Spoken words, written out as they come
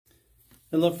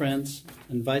Hello friends,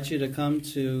 I invite you to come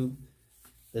to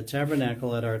the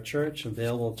Tabernacle at our church,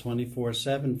 available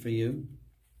 24/7 for you.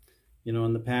 You know,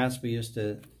 in the past we used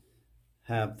to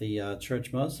have the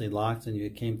church mostly locked and you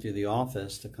came through the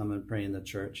office to come and pray in the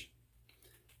church.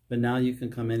 But now you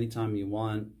can come anytime you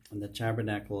want, and the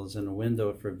Tabernacle is in a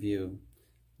window for view.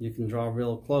 You can draw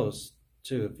real close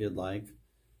too if you'd like,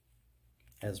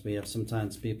 as we have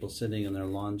sometimes people sitting in their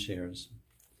lawn chairs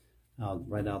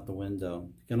right out the window.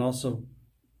 You can also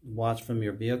watch from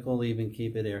your vehicle, even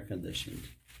keep it air conditioned.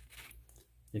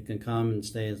 You can come and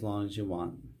stay as long as you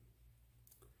want.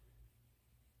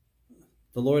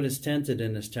 The Lord is tented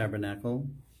in His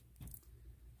tabernacle.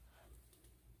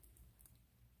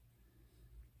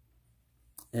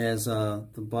 As the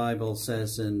Bible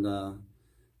says that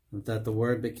the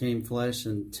Word became flesh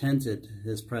and tented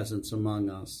His presence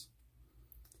among us.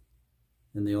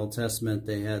 In the Old Testament,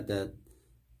 they had the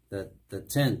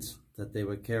tent that they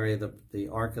would carry the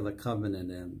Ark of the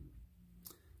Covenant in.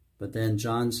 But then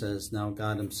John says, now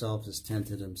God Himself has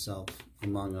tented Himself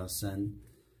among us, and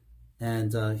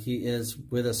He is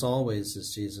with us always,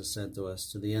 as Jesus said to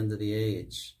us, to the end of the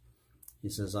age. He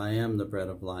says, I am the bread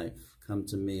of life. Come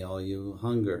to me, all you who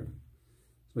hunger.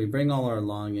 So we bring all our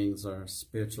longings, our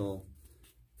spiritual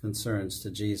concerns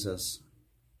to Jesus.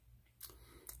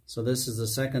 So this is the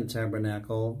second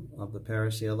tabernacle of the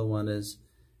parish. The other one is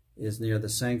near the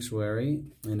sanctuary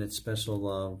in its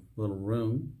special little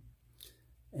room.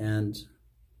 And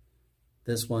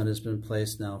this one has been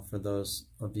placed now for those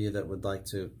of you that would like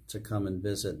to come and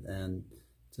visit and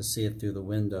to see it through the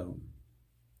window.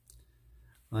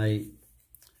 I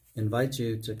invite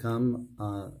you to come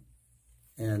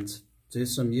and do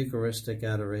some Eucharistic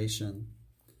adoration.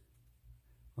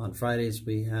 On Fridays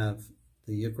we have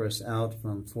the Eucharist out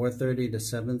from 4:30 to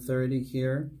 7:30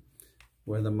 here,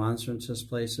 where the monstrance is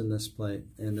placed in this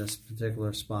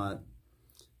particular spot,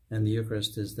 and the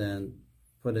Eucharist is then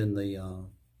put in the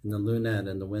lunette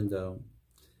in the window,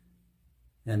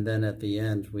 and then at the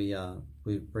end we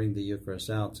bring the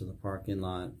Eucharist out to the parking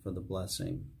lot for the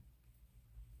blessing.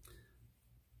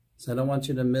 So I don't want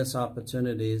you to miss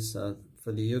opportunities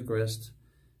for the Eucharist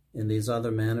in these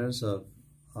other manners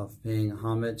of paying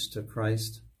homage to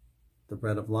Christ, the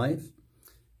bread of life.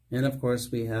 And of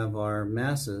course we have our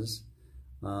masses.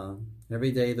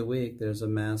 Every day of the week there's a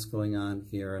mass going on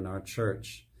here in our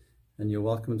church, and you're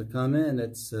welcome to come in.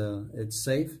 It's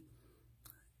safe,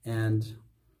 and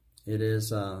it is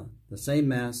the same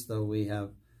mass, though we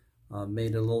have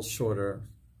made it a little shorter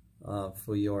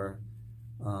for your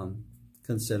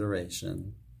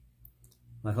consideration.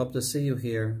 I hope to see you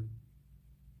here.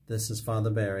 This is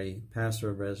Father Barry, Pastor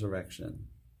of Resurrection,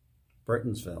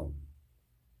 Burtonsville.